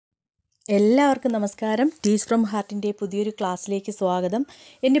എല്ലാവർക്കും നമസ്കാരം. Teach from ഹാർട്ടിൻ്റെ പുതിയൊരു ക്ലാസ്സിലേക്ക് സ്വാഗതം.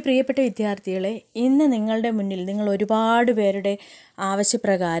 എൻ്റെ പ്രിയപ്പെട്ട വിദ്യാർത്ഥികളെ, ഇന്ന് നിങ്ങളുടെ മുന്നിൽ നിങ്ങൾ ഒരുപാട് പേരുടെ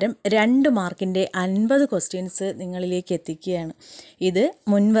ആവശ്യപ്രകാരം 2 മാർക്കിൻ്റെ 50 ക്വസ്റ്റ്യൻസ് നിങ്ങളിലേക്ക് എത്തിക്കുകയാണ്. ഇത്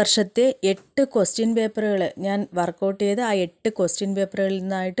മുൻ വർഷത്തെ 8 ക്വസ്റ്റ്യൻ പേപ്പറുകൾ ഞാൻ വർക്കൗട്ട് ചെയ്ത് ആ 8 ക്വസ്റ്റ്യൻ പേപ്പറുകളിൽ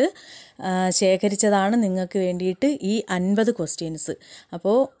നിന്നായിട്ട് ശേഖരിച്ചതാണ് നിങ്ങൾക്ക് വേണ്ടിയിട്ട് ഈ 50 ക്വസ്റ്റ്യൻസ്.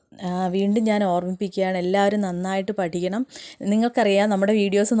 അപ്പോൾ വീണ്ടും ഞാൻ ഓർമ്മിപ്പിക്കുകയാണ്, എല്ലാവരും നന്നായിട്ട് പഠിക്കണം. നിങ്ങൾക്കറിയാം, നമ്മുടെ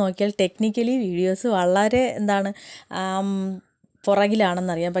വീഡിയോസ് നോക്കിയാൽ ടെക്നിക്കലി വീഡിയോസ് വളരെ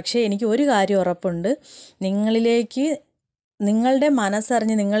പുറകിലാണെന്നറിയാം. പക്ഷേ എനിക്ക് ഒരു കാര്യം ഉറപ്പുണ്ട്, നിങ്ങളുടെ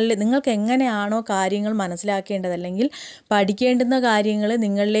മനസ്സറിഞ്ഞ് നിങ്ങൾക്ക് എങ്ങനെയാണോ കാര്യങ്ങൾ മനസ്സിലാക്കേണ്ടത് അല്ലെങ്കിൽ പഠിക്കേണ്ടുന്ന കാര്യങ്ങൾ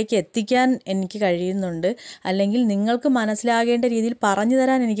നിങ്ങളിലേക്ക് എത്തിക്കാൻ എനിക്ക് കഴിയുന്നുണ്ട്, അല്ലെങ്കിൽ നിങ്ങൾക്ക് മനസ്സിലാകേണ്ട രീതിയിൽ പറഞ്ഞു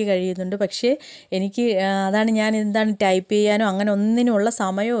തരാൻ എനിക്ക് കഴിയുന്നുണ്ട്. പക്ഷേ എനിക്ക് ഞാൻ ടൈപ്പ് ചെയ്യാനോ അങ്ങനെ ഒന്നിനുമുള്ള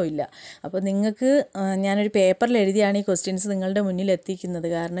സമയവും ഇല്ല. അപ്പോൾ നിങ്ങൾക്ക് ഞാനൊരു പേപ്പറിൽ എഴുതിയാണ് ഈ ക്വസ്റ്റ്യൻസ് നിങ്ങളുടെ മുന്നിൽ എത്തിക്കുന്നത്.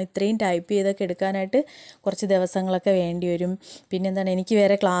 കാരണം ഇത്രയും ടൈപ്പ് ചെയ്തൊക്കെ എടുക്കാനായിട്ട് കുറച്ച് ദിവസങ്ങളൊക്കെ വേണ്ടി വരും. എനിക്ക്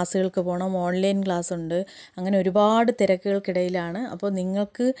വേറെ ക്ലാസ്സുകൾക്ക് പോകണം, ഓൺലൈൻ ക്ലാസ് ഉണ്ട്, അങ്ങനെ ഒരുപാട് തിരക്കുകൾക്ക് ഇടയിലാണ്. അപ്പോൾ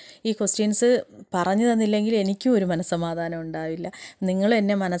നിങ്ങൾക്ക് ഈ ക്വസ്റ്റ്യൻസ് പറഞ്ഞു തന്നില്ലെങ്കിൽ എനിക്കും ഒരു മനസ്സമാധാനം ഉണ്ടാവില്ല. നിങ്ങൾ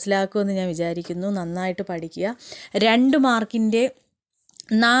എന്നെ മനസ്സിലാക്കുമെന്ന് ഞാൻ വിചാരിക്കുന്നു. നന്നായിട്ട് പഠിക്കുക. 2 മാർക്കിൻ്റെ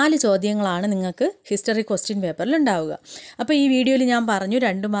 4 ചോദ്യങ്ങളാണ് നിങ്ങൾക്ക് ഹിസ്റ്ററി ക്വസ്റ്റ്യൻ പേപ്പറിൽ ഉണ്ടാവുക. അപ്പോൾ ഈ വീഡിയോയിൽ ഞാൻ പറഞ്ഞു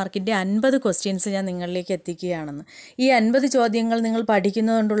 2 മാർക്കിൻ്റെ 50 ക്വസ്റ്റ്യൻസ് ഞാൻ നിങ്ങളിലേക്ക് എത്തിക്കുകയാണെന്ന്. ഈ 50 ചോദ്യങ്ങൾ നിങ്ങൾ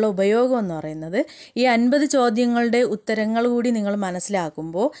പഠിക്കുന്നതുകൊണ്ടുള്ള ഉപയോഗം എന്ന് പറയുന്നത്, ഈ 50 ചോദ്യങ്ങളുടെ ഉത്തരങ്ങൾ കൂടി നിങ്ങൾ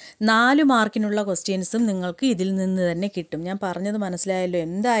മനസ്സിലാക്കുമ്പോൾ 4 മാർക്കിനുള്ള ക്വസ്റ്റ്യൻസും നിങ്ങൾക്ക് ഇതിൽ നിന്ന് തന്നെ കിട്ടും. ഞാൻ പറഞ്ഞത് മനസ്സിലായല്ലോ?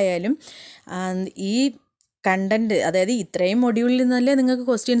 എന്തായാലും ഈ കണ്ടൻറ്റ്, അതായത് ഇത്രയും മൊഡ്യൂളിൽ നിന്നല്ലേ നിങ്ങൾക്ക്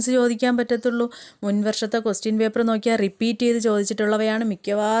ക്വസ്റ്റ്യൻസ് ചോദിക്കാൻ പറ്റത്തുള്ളൂ. മുൻ വർഷത്തെ ക്വസ്റ്റ്യൻ പേപ്പർ നോക്കിയാൽ റിപ്പീറ്റ് ചെയ്ത് ചോദിച്ചിട്ടുള്ളവയാണ്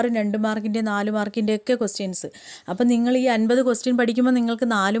മിക്കവാറും 2 മാർക്കിൻ്റെ 4 മാർക്കിൻ്റെ ഒക്കെ ക്വസ്റ്റ്യൻസ്. അപ്പം നിങ്ങൾ ഈ 50 ക്വസ്റ്റ്യൻ പഠിക്കുമ്പോൾ നിങ്ങൾക്ക്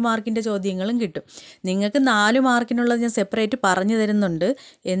 4 മാർക്കിൻ്റെ ചോദ്യങ്ങളും കിട്ടും. നിങ്ങൾക്ക് 4 മാർക്കിനുള്ളത് ഞാൻ സെപ്പറേറ്റ് പറഞ്ഞു തരുന്നുണ്ട്.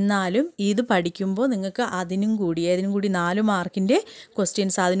 എന്നാലും ഇത് പഠിക്കുമ്പോൾ നിങ്ങൾക്ക് അതിനും കൂടി 4 മാർക്കിൻ്റെ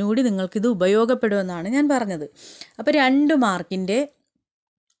ക്വസ്റ്റ്യൻസ്, അതിനുകൂടി നിങ്ങൾക്കിത് ഉപയോഗപ്പെടുമെന്നാണ് ഞാൻ പറഞ്ഞത്. അപ്പോൾ 2 മാർക്കിൻ്റെ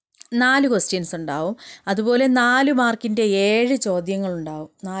 4 ക്വസ്റ്റ്യൻസ് ഉണ്ടാവും. അതുപോലെ 4 മാർക്കിൻ്റെ 7 ചോദ്യങ്ങളുണ്ടാവും.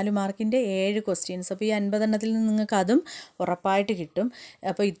 4 മാർക്കിൻ്റെ 7 ക്വസ്റ്റ്യൻസ്. അപ്പോൾ ഈ 50 എണ്ണത്തിൽ നിന്ന് നിങ്ങൾക്ക് അതും ഉറപ്പായിട്ട് കിട്ടും.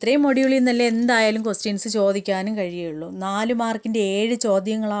 അപ്പോൾ ഇത്രയും മൊഡ്യൂളിൽ നിന്നല്ലേ എന്തായാലും ക്വസ്റ്റ്യൻസ് ചോദിക്കാനും കഴിയുള്ളൂ. 4 മാർക്കിൻ്റെ 7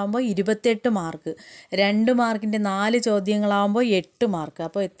 ചോദ്യങ്ങളാകുമ്പോൾ 28 മാർക്ക്. 2 മാർക്കിൻ്റെ 4 ചോദ്യങ്ങളാകുമ്പോൾ 8 മാർക്ക്.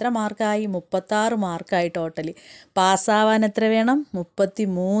 അപ്പോൾ എത്ര മാർക്കായി? 36 മാർക്കായി ടോട്ടലി. പാസ്സാവാൻ എത്ര വേണം?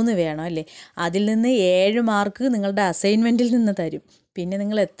 33 വേണം അല്ലേ? അതിൽ നിന്ന് 7 മാർക്ക് നിങ്ങളുടെ അസൈൻമെൻറ്റിൽ നിന്ന് തരും. പിന്നെ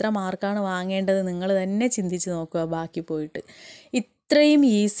നിങ്ങൾ എത്ര മാർക്കാണ് വാങ്ങേണ്ടത് നിങ്ങൾ തന്നെ ചിന്തിച്ച് നോക്കുക. ബാക്കി പോയിട്ട് ഇത്രയും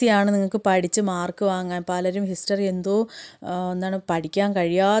ഈസിയാണ് നിങ്ങൾക്ക് പഠിച്ച് മാർക്ക് വാങ്ങാൻ. പലരും ഹിസ്റ്ററി പഠിക്കാൻ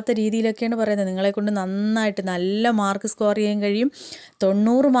കഴിയാത്ത രീതിയിലൊക്കെയാണ് പറയുന്നത്. നിങ്ങളെക്കൊണ്ട് നന്നായിട്ട് നല്ല മാർക്ക് സ്കോർ ചെയ്യാൻ കഴിയും.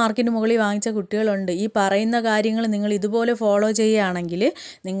 90 മാർക്കിന് മുകളിൽ വാങ്ങിച്ച കുട്ടികളുണ്ട്. ഈ പറയുന്ന കാര്യങ്ങൾ നിങ്ങൾ ഇതുപോലെ ഫോളോ ചെയ്യുകയാണെങ്കിൽ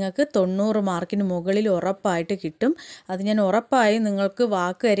നിങ്ങൾക്ക് 90 മാർക്കിന് മുകളിൽ ഉറപ്പായിട്ട് കിട്ടും. അത് ഞാൻ ഉറപ്പായും നിങ്ങൾക്ക്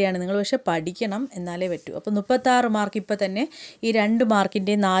വാക്ക് തരികയാണ്. നിങ്ങൾ പക്ഷേ പഠിക്കണം, എന്നാലേ പറ്റൂ. അപ്പോൾ 36 മാർക്ക് ഇപ്പോൾ തന്നെ ഈ 2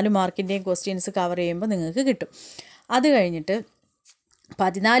 മാർക്കിൻ്റെയും 4 മാർക്കിൻ്റെയും ക്വസ്റ്റ്യൻസ് കവർ ചെയ്യുമ്പോൾ നിങ്ങൾക്ക് കിട്ടും. അത് കഴിഞ്ഞിട്ട്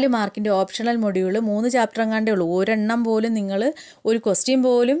 14 മാർക്കിൻ്റെ ഓപ്ഷണൽ മൊഡ്യൂൾ 3 ചാപ്റ്റർ എങ്ങാണ്ടേ ഉള്ളൂ. ഒരെണ്ണം പോലും നിങ്ങൾ ഒരു ക്വസ്റ്റ്യൻ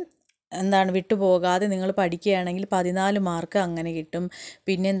പോലും വിട്ടുപോകാതെ നിങ്ങൾ പഠിക്കുകയാണെങ്കിൽ 14 മാർക്ക് അങ്ങനെ കിട്ടും.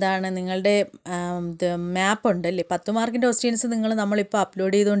 നിങ്ങളുടെ മാപ്പ് ഉണ്ടല്ലേ, 10 മാർക്കിൻ്റെ ക്വസ്റ്റ്യൻസ് നമ്മളിപ്പോൾ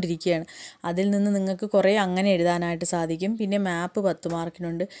അപ്ലോഡ് ചെയ്തുകൊണ്ടിരിക്കുകയാണ്. അതിൽ നിന്ന് നിങ്ങൾക്ക് കുറേ അങ്ങനെ എഴുതാനായിട്ട് സാധിക്കും. പിന്നെ മാപ്പ് 10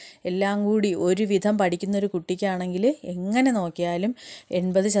 മാർക്കിനുണ്ട്. എല്ലാം കൂടി ഒരുവിധം പഠിക്കുന്നൊരു കുട്ടിക്കാണെങ്കിൽ എങ്ങനെ നോക്കിയാലും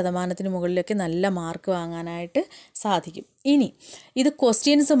 80% മുകളിലൊക്കെ നല്ല മാർക്ക് വാങ്ങാനായിട്ട് സാധിക്കും. ഇനി ഇത്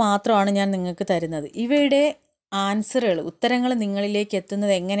ക്വസ്റ്റ്യൻസ് മാത്രമാണ് ഞാൻ നിങ്ങൾക്ക് തരുന്നത്. ഇവയുടെ ഉത്തരങ്ങൾ നിങ്ങളിലേക്ക്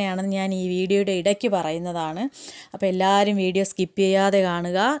എത്തുന്നത് എങ്ങനെയാണെന്ന് ഞാൻ ഈ വീഡിയോയുടെ ഇടയ്ക്ക് പറയുന്നതാണ്. അപ്പോൾ എല്ലാവരും വീഡിയോ സ്കിപ്പ് ചെയ്യാതെ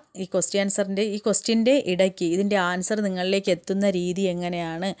കാണുക. ഈ ക്വസ്റ്റ്യൻ്റെ ഇടയ്ക്ക് ഇതിൻ്റെ ആൻസർ നിങ്ങളിലേക്ക് എത്തുന്ന രീതി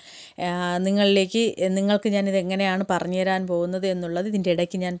എങ്ങനെയാണ്, നിങ്ങൾക്ക് ഞാനിത് എങ്ങനെയാണ് പറഞ്ഞു തരാൻ പോകുന്നത് എന്നുള്ളത് ഇതിൻ്റെ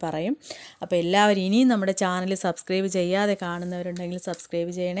ഇടയ്ക്ക് ഞാൻ പറയും. അപ്പോൾ എല്ലാവരും ഇനിയും നമ്മുടെ ചാനൽ സബ്സ്ക്രൈബ് ചെയ്യാതെ കാണുന്നവരുണ്ടെങ്കിൽ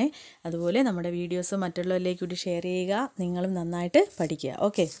സബ്സ്ക്രൈബ് ചെയ്യണേ. അതുപോലെ നമ്മുടെ വീഡിയോസ് മറ്റുള്ളവരിലേക്ക് കൂടി ഷെയർ ചെയ്യുക. നിങ്ങളും നന്നായിട്ട് പഠിക്കുക.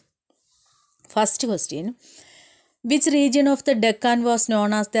 Okay, first question. Which region of the Deccan was known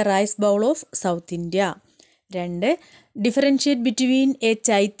as the rice bowl of South India? 2. Differentiate between a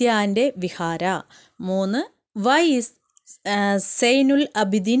Chaitya and a Vihara. 3. Why is Zainul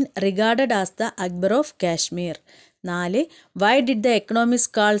Abidin regarded as the Akbar of Kashmir? 4. Why did the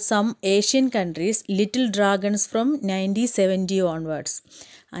economists call some Asian countries little dragons from 1970 onwards?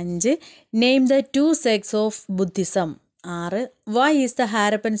 5. Name the 2 sects of Buddhism. 6. Why is the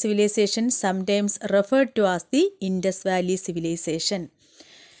Harappan civilization sometimes referred to as the Indus Valley civilization?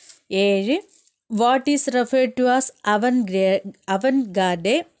 7. What is referred to as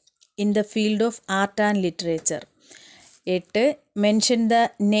avant-garde in the field of art and literature? 8. Mention the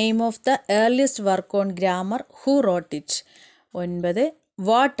name of the earliest work on grammar. Who wrote it? 9.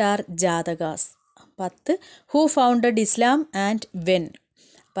 What are ജാതകാസ്? 10. Who founded Islam and when?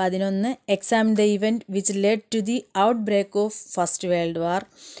 11. Examine the event which led to the out break of first world war.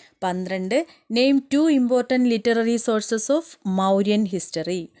 12. Name 2 important literary sources of Mauryan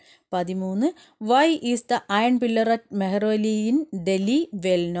history. 13. Y is the iron pillar at മെഹ്റോലി in Delhi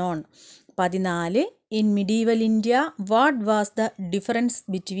well known? 14. In medieval India what was the difference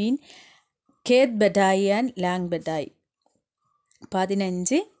between ഖേത് Badai and Lang Badai?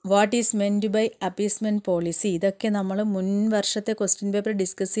 15. What is meant by appeasement policy? ഇതൊക്കെ നമ്മൾ മുൻ വർഷത്തെ question paper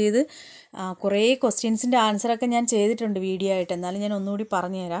discuss ചെയ്ത് കുറേ ക്വസ്റ്റ്യൻസിൻ്റെ ആൻസറൊക്കെ ഞാൻ ചെയ്തിട്ടുണ്ട് video ആയിട്ട്. എന്നാലും ഞാൻ ഒന്നുകൂടി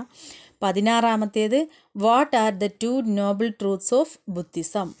പറഞ്ഞുതരാം. 16. What are the 2 Noble truths of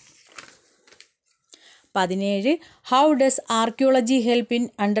Buddhism? 17. How does archaeology help in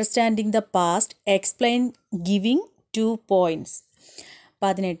understanding the past? Explain giving 2 points.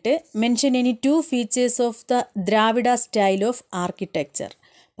 18. Mention any 2 features of the Dravida style of architecture.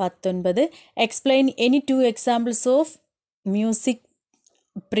 19. Explain any 2 examples of music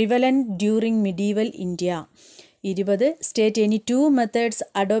prevalent during medieval India. 20. State any 2 methods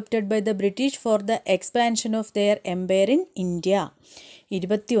adopted by the British for the expansion of their Empire in India.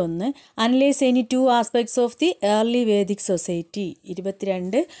 21. Analyse any 2 aspects of the early Vedic society.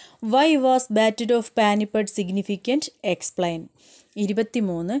 22. Why was battle of Panipat significant? Explain.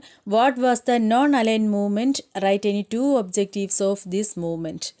 23. What was the non align movement? Right any 2 objectives of this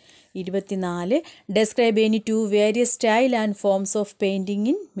movement. 24. Describe any 2 various style and forms of painting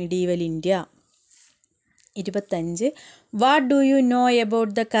in medieval India. 25. What do you know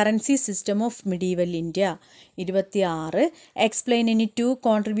about the currency system of medieval India? 26. Explain any 2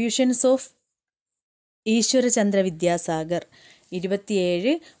 contributions of Ishwar Chandra Vidyasagar.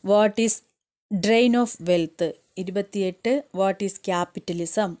 27. What is drain of wealth? 28. What is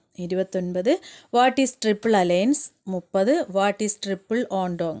capitalism? 29. What is triple alliance? 30. What is triple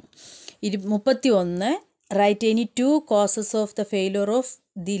ഓണ്ടോങ്? 31. Right any 2 causes of the failure of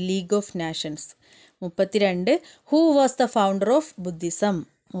the league of nations. 32. Who was the founder of Buddhism?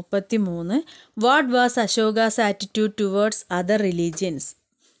 33. What was Ashoka's attitude towards other religions?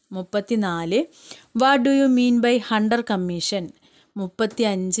 34. What do you mean by Hunter commission?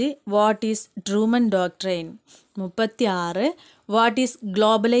 35. What is Truman doctrine? 36. What is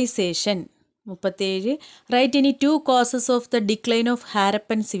globalisation? 37. Right any 2 causes of the decline of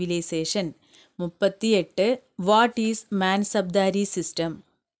Harappan civilisation. 38. What is Mansabdari system?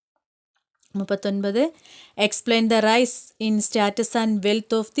 39. Explain the rice in status and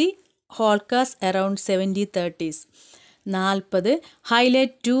wealth of the ഹോൾക്കാസ് around 7030s. 40.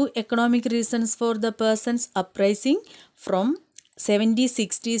 Highlight 2 economic reasons for the persons uprising from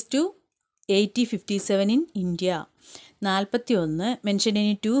 7060s to 8057 in India. 41. Mention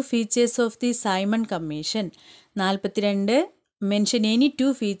any 2 features of the Simon commission. 42. Mention any 2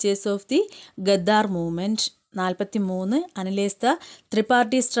 features of the Ghadar movement. 43. Analyse the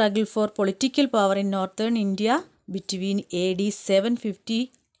ത്രിപാർട്ടി struggle for political power in northern India between AD 750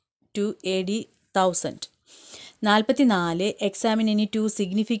 to AD 1000. 44. Examine any 2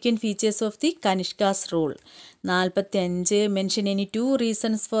 significant features of the കനിഷ്കാസ് rule. 45. Mention any 2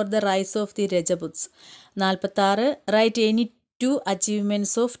 reasons for the rise of the രജപുത്സ്. 46. Right any 2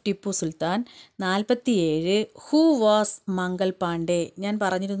 achievements of Tipu Sultan. 47. Who was Mangal Pandey? ഞാൻ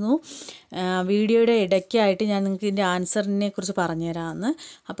പറഞ്ഞിരുന്നു വീഡിയോയുടെ ഇടയ്ക്കായിട്ട് ഞാൻ നിങ്ങൾക്ക് ഇതിൻ്റെ ആൻസറിനെ കുറിച്ച് പറഞ്ഞുതരാമെന്ന്.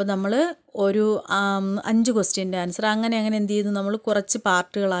 അപ്പോൾ നമ്മൾ ഒരു 5 ക്വസ്റ്റ്യൻ്റെ ആൻസർ അങ്ങനെ എന്ത് ചെയ്യുന്നു, നമ്മൾ കുറച്ച്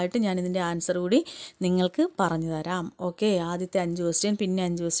പാർട്ടുകളായിട്ട് ഞാൻ ഇതിൻ്റെ ആൻസർ കൂടി നിങ്ങൾക്ക് പറഞ്ഞു തരാം. ഓക്കെ, ആദ്യത്തെ 5 ക്വസ്റ്റ്യൻ, പിന്നെ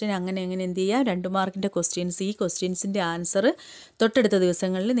 5 ക്വസ്റ്റ്യൻ, അങ്ങനെ എന്ത് ചെയ്യുക, 2 മാർക്കിൻ്റെ ക്വസ്റ്റ്യൻസ്, ഈ ക്വസ്റ്റ്യൻസിൻ്റെ ആൻസർ തൊട്ടടുത്ത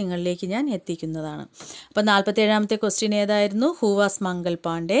ദിവസങ്ങളിൽ നിങ്ങളിലേക്ക് ഞാൻ എത്തിക്കുന്നതാണ്. അപ്പോൾ 47ാമത്തെ ക്വസ്റ്റ്യൻ ഏതായിരുന്നു? Who was Mangal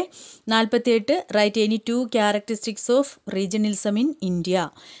Pandey. 48. Right any 2 characteristics of regionalism in India.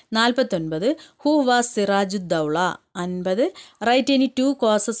 49. Who was സിറാജുദ്ദൗള. 50. Right any 2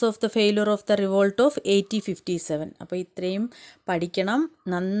 causes of the failure of the revolt of 8057. അപ്പോൾ ഇത്രയും പഠിക്കണം.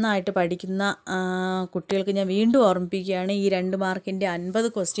 നന്നായിട്ട് പഠിക്കുന്ന കുട്ടികൾക്ക് ഞാൻ വീണ്ടും ഓർമ്മിപ്പിക്കുകയാണ്, ഈ 2 മാർക്കിൻ്റെ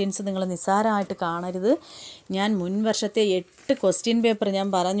 50 ക്വസ്റ്റ്യൻസ് നിങ്ങൾ നിസ്സാരമായിട്ട് കാണരുത്. ഞാൻ മുൻ വർഷത്തെ 8 ക്വസ്റ്റ്യൻ പേപ്പർ ഞാൻ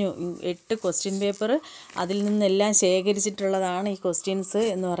പറഞ്ഞു, 8 ക്വസ്റ്റ്യൻ പേപ്പർ അതിൽ നിന്നെല്ലാം ശേഖരിച്ചിട്ടുള്ളതാണ് ഈ ക്വസ്റ്റ്യൻസ്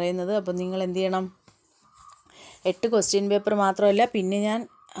എന്ന് പറയുന്നത്. അപ്പോൾ നിങ്ങൾ എന്ത് ചെയ്യണം, 8 ക്വസ്റ്റ്യൻ പേപ്പർ മാത്രമല്ല, പിന്നെ ഞാൻ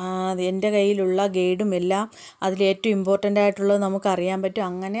എൻ്റെ കയ്യിലുള്ള ഗൈഡും എല്ലാം അതിലേറ്റവും ഇമ്പോർട്ടൻ്റ് ആയിട്ടുള്ളത് നമുക്കറിയാൻ പറ്റും.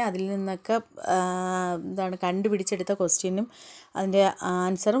 അങ്ങനെ അതിൽ നിന്നൊക്കെ കണ്ടുപിടിച്ചെടുത്ത ക്വസ്റ്റ്യനും അതിൻ്റെ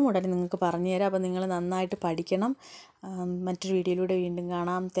ആൻസറും ഉടനെ നിങ്ങൾക്ക് പറഞ്ഞു തരാം. അപ്പോൾ നിങ്ങൾ നന്നായിട്ട് പഠിക്കണം. മറ്റൊരു വീഡിയോയിലൂടെ വീണ്ടും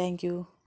കാണാം. Thank you.